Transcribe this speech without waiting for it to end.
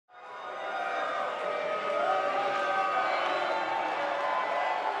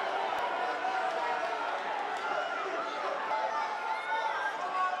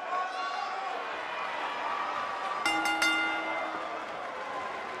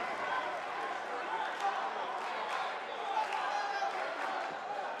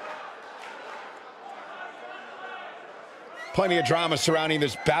Plenty of drama surrounding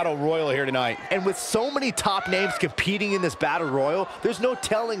this battle royal here tonight. And with so many top names competing in this battle royal, there's no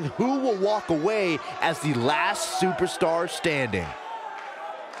telling who will walk away as the last superstar standing.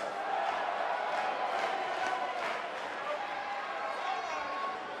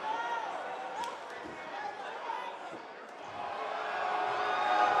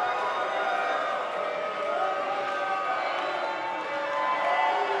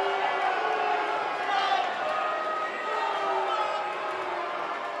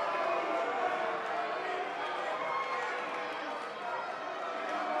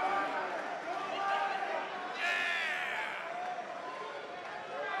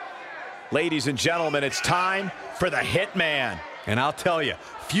 Ladies and gentlemen, it's time for the Hitman. And I'll tell you,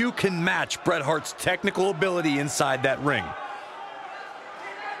 few can match Bret Hart's technical ability inside that ring.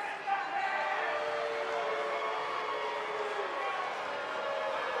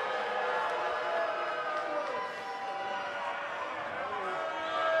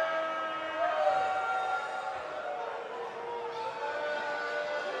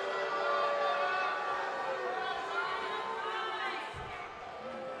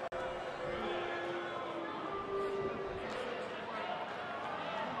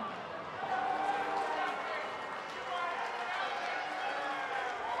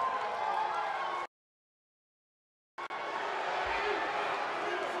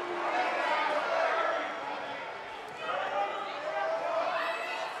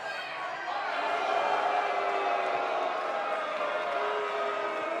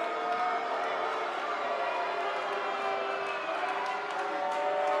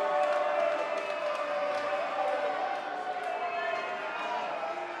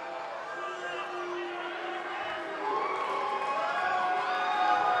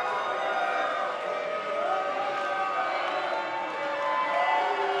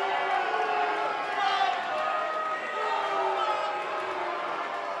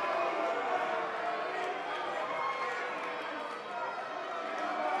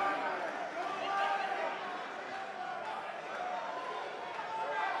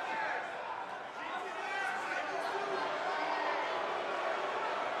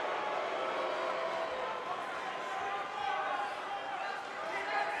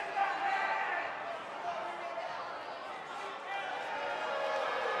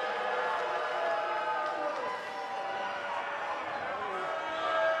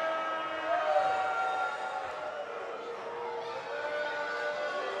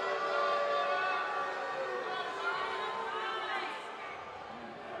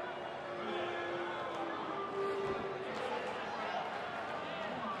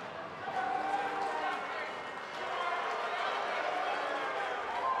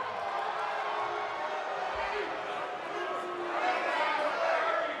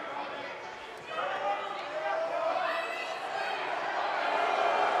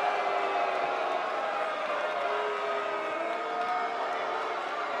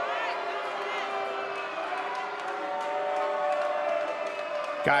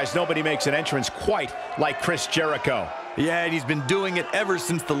 Guys, nobody makes an entrance quite like Chris Jericho. Yeah, and he's been doing it ever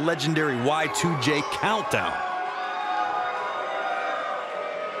since the legendary Y2J Countdown.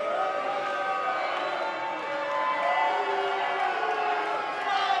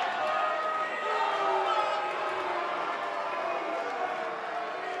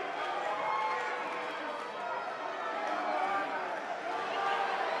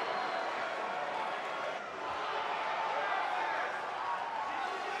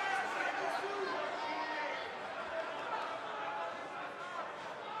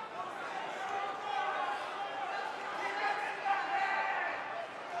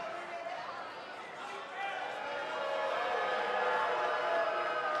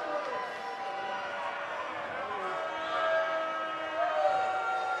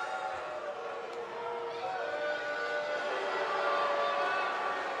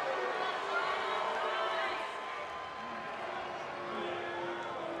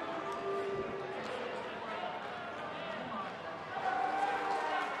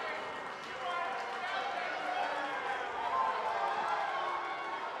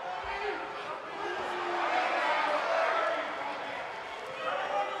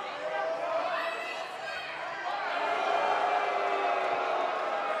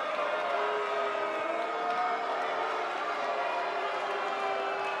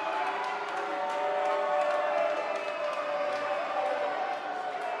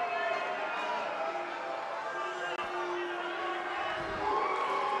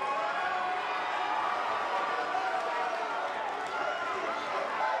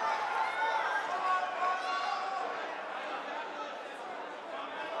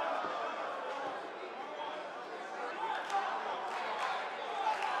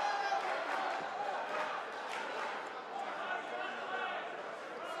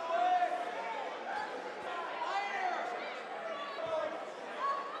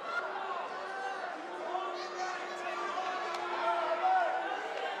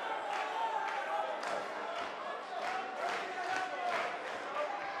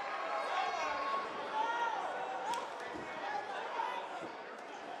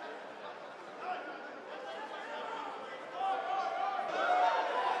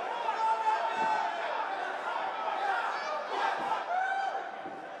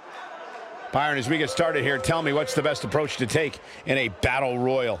 Byron, as we get started here, tell me what's the best approach to take in a battle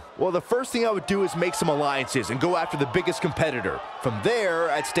royal? Well, the first thing I would do is make some alliances and go after the biggest competitor. From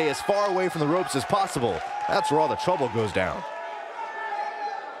there, I'd stay as far away from the ropes as possible. That's where all the trouble goes down.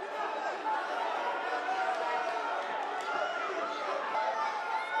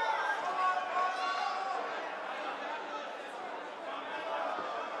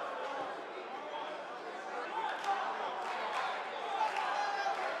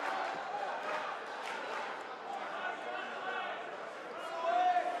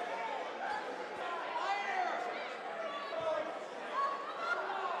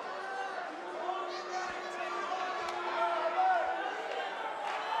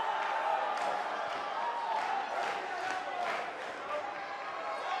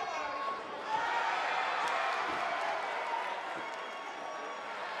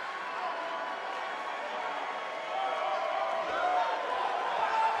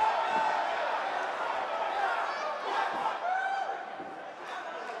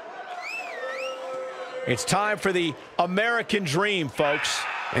 It's time for the American Dream, folks.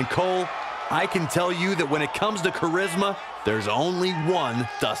 And Cole, I can tell you that when it comes to charisma, there's only one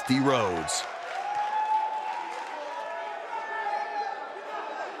Dusty Rhodes.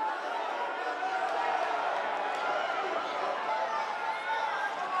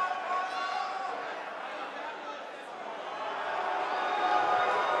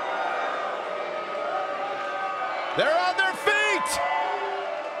 They're on their feet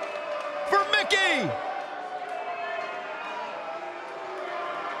for Mickie.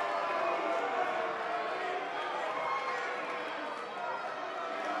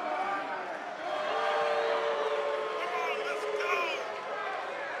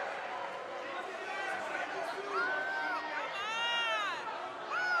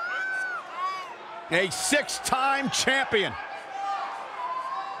 A six-time champion.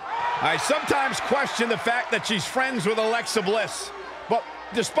 I sometimes question the fact that she's friends with Alexa Bliss, but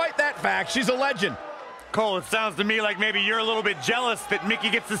despite that fact, she's a legend. Cole, it sounds to me like maybe you're a little bit jealous that Mickie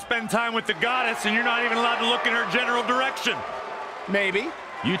gets to spend time with the goddess and you're not even allowed to look in her general direction. Maybe.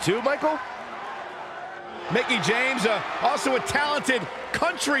 You too, Michael? Mickie James, also a talented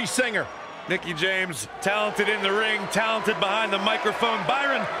country singer. Mickie James, talented in the ring, talented behind the microphone.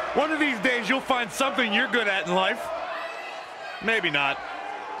 Byron, one of these days you'll find something you're good at in life. Maybe not.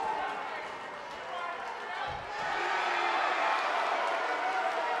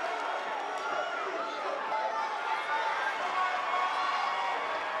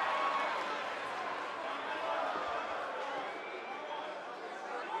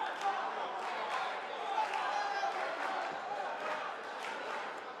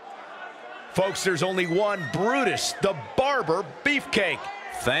 Folks, there's only one Brutus, the Barber Beefcake.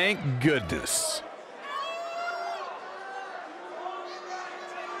 Thank goodness.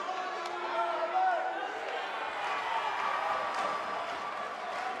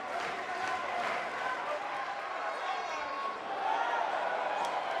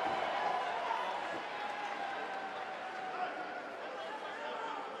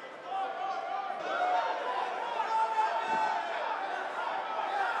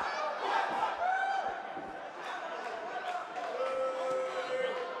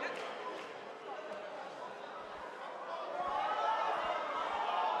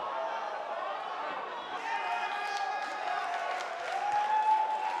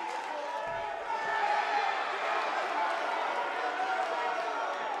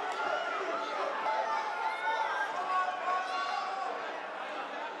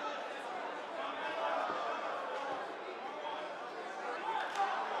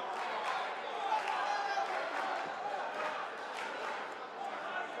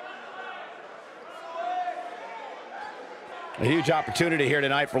 A huge opportunity here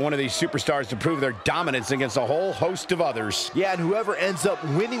tonight for one of these superstars to prove their dominance against a whole host of others. Yeah, and whoever ends up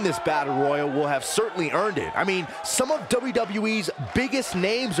winning this Battle Royal will have certainly earned it. I mean, some of WWE's biggest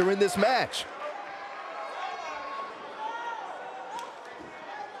names are in this match.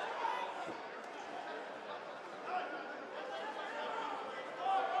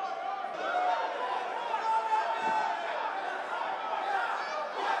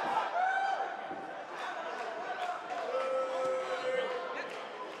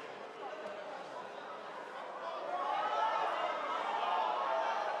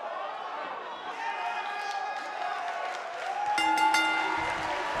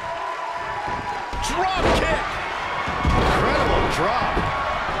 Drop kick! Incredible drop.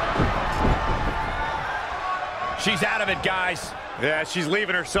 She's out of it, guys. Yeah, she's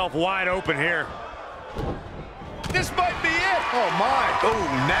leaving herself wide open here. This might be it. Oh, my. Oh,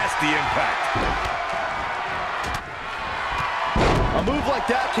 nasty impact. A move like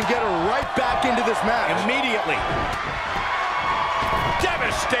that can get her right back into this match. Immediately.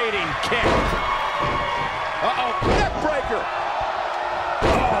 Devastating kick. Uh-oh, neck breaker.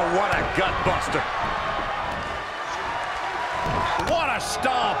 Oh, what a gut buster. What a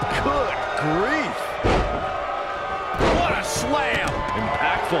stomp. Good grief. What a slam.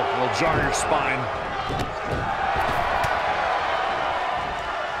 Impactful. Will jar your spine.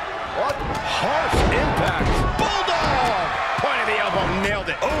 What harsh impact. Bulldog. Point of the elbow, nailed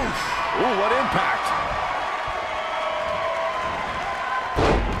it. Oof. Ooh, what impact.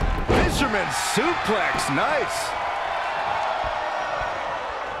 Fisherman suplex, nice.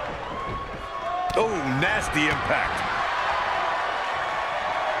 Oh, nasty impact.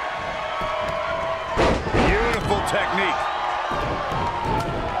 Beautiful technique.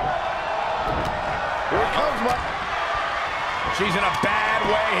 Here it comes, Mike. She's in a bad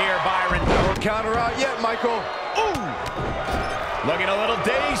way here, Byron. Don't count her out yet, Michael. Ooh. Looking a little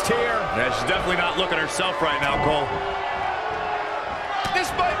dazed here. Yeah, she's definitely not looking herself right now, Cole. This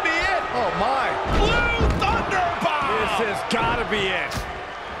might be it. Oh, my. Blue Thunder Bomb. This has got to be it.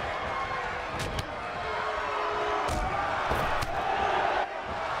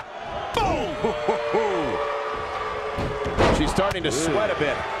 She's starting to sweat a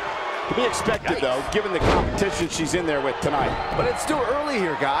bit. To be expected, though, given the competition she's in there with tonight. But it's still early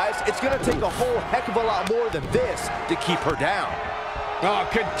here, guys. It's going to take a whole heck of a lot more than this to keep her down. Oh,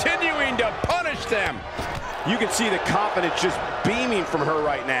 continuing to punish them. You can see the confidence just beaming from her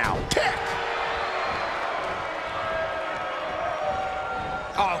right now. Kick.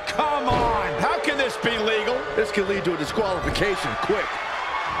 Oh, come on. How can this be legal? This could lead to a disqualification quick.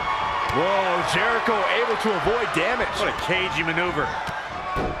 Whoa, Jericho able to avoid damage. What a cagey maneuver.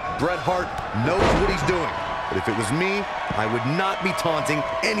 Bret Hart knows what he's doing. But if it was me, I would not be taunting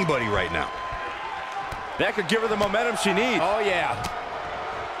anybody right now. That could give her the momentum she needs. Oh, yeah.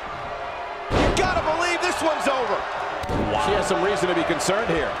 You gotta believe this one's over. Wow. She has some reason to be concerned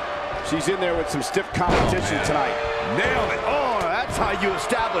here. She's in there with some stiff competition tonight. Nailed it. Oh, that's how you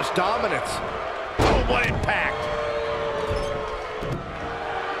establish dominance. Oh, what impact.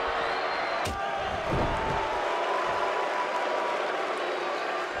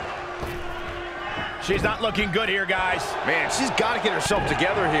 She's not looking good here, guys. Man, she's got to get herself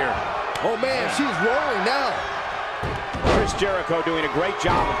together here. Oh, man, she's rolling now. Chris Jericho doing a great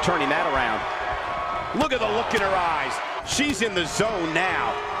job of turning that around. Look at the look in her eyes. She's in the zone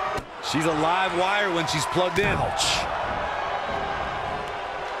now. She's a live wire when she's plugged in. Ouch.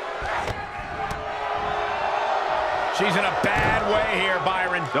 She's in a bad way here,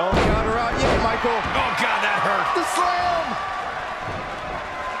 Byron. Don't count her out yet, Michael. Oh, God, that hurt. The slam.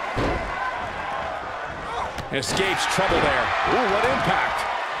 Escapes trouble there. Ooh, what impact.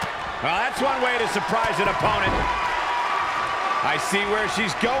 Well, that's one way to surprise an opponent. I see where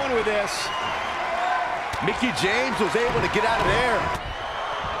she's going with this. Mickie James was able to get out of there.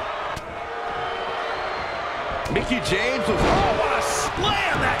 Mickie James was... Oh, what a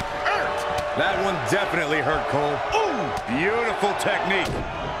slam! That hurt! That one definitely hurt, Cole. Ooh! Beautiful technique.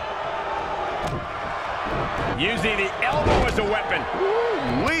 Using the elbow as a weapon.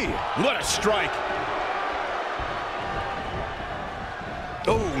 Ooh-wee. What a strike.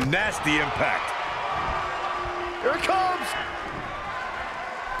 Oh, nasty impact. Here it comes.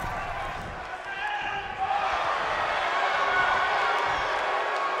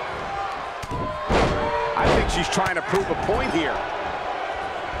 I think she's trying to prove a point here.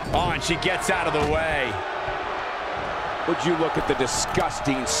 Oh, and she gets out of the way. Would you look at the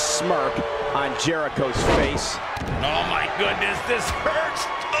disgusting smirk on Jericho's face? Oh, my goodness, this hurts.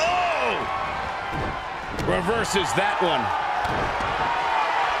 Oh! Reverses that one.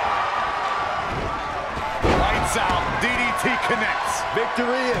 Lights out. DDT connects.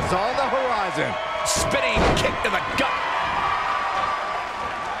 Victory is on the horizon. Spinning kick to the gut.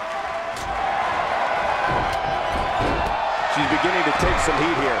 She's beginning to take some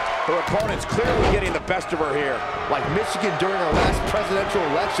heat here. Her opponent's clearly getting the best of her here. Like Michigan during our last presidential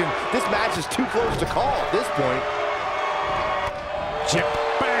election, this match is too close to call at this point.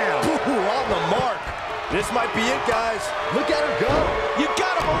 Bam! Ooh, on the mark. This might be it, guys. Look at her go. You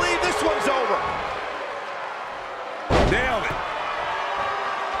gotta believe this one's over. Nailed it.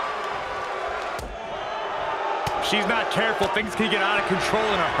 She's not careful. Things can get out of control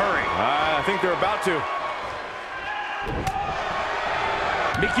in a hurry. I think they're about to.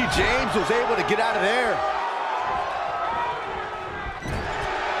 Mickie James was able to get out of there.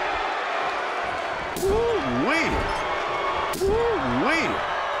 Woo-wee. Woo-wee.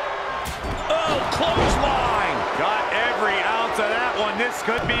 Oh, clothesline! Got every ounce of that one, didn't This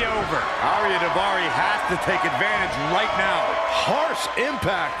could be over. Ariya Daivari has to take advantage right now. Harsh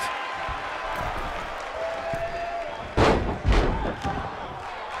impact.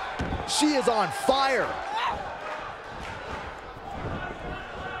 She is on fire.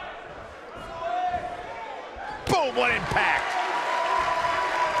 Boom, what impact.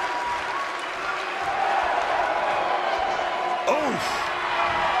 Oof.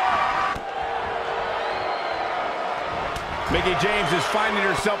 Mickie James is finding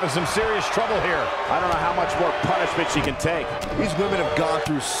herself in some serious trouble here. I don't know how much more punishment she can take. These women have gone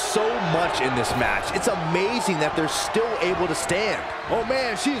through so much in this match. It's amazing that they're still able to stand. Oh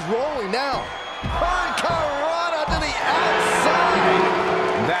man, she's rolling now. Hurricanrana to the outside.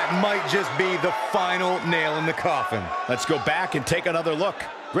 That might just be the final nail in the coffin. Let's go back and take another look.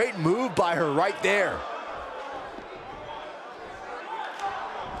 Great move by her right there.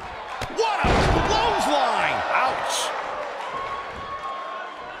 What a clothesline! Ouch!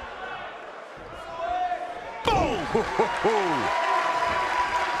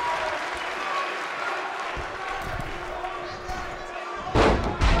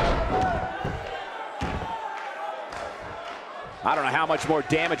 I don't know how much more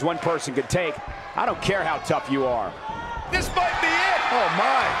damage one person could take. I don't care how tough you are. This might be it! Oh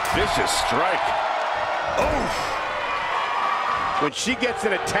my, vicious strike. When she gets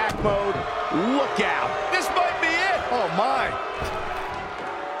in attack mode, look out. This might be it! Oh my.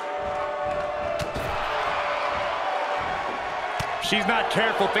 She's not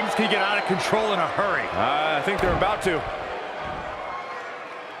careful. Things can get out of control in a hurry. I think they're about to.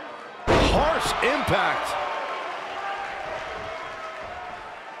 Harsh impact.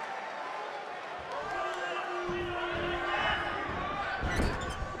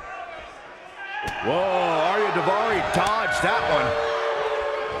 Whoa, Ariya Daivari dodged that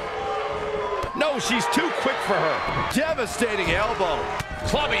one. No, she's too quick for her. Devastating elbow.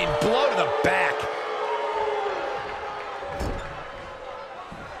 Clubbing blow to the back.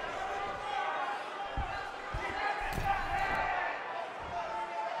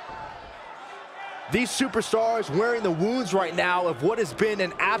 These superstars wearing the wounds right now of what has been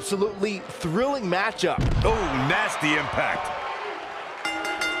an absolutely thrilling matchup. Oh, nasty impact.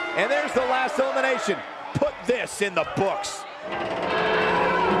 And there's the last elimination. Put this in the books.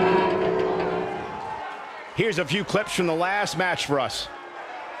 Here's a few clips from the last match for us.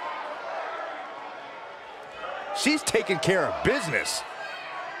 She's taking care of business.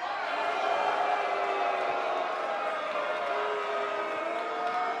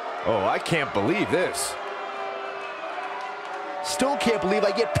 Oh, I can't believe this. Still can't believe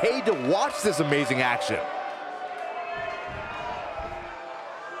I get paid to watch this amazing action.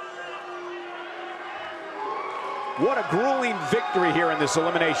 What a grueling victory here in this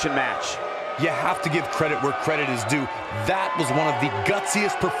elimination match. You have to give credit where credit is due. That was one of the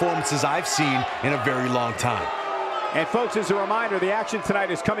gutsiest performances I've seen in a very long time. And folks, as a reminder, the action tonight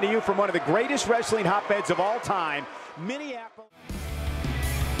is coming to you from one of the greatest wrestling hotbeds of all time, Minneapolis.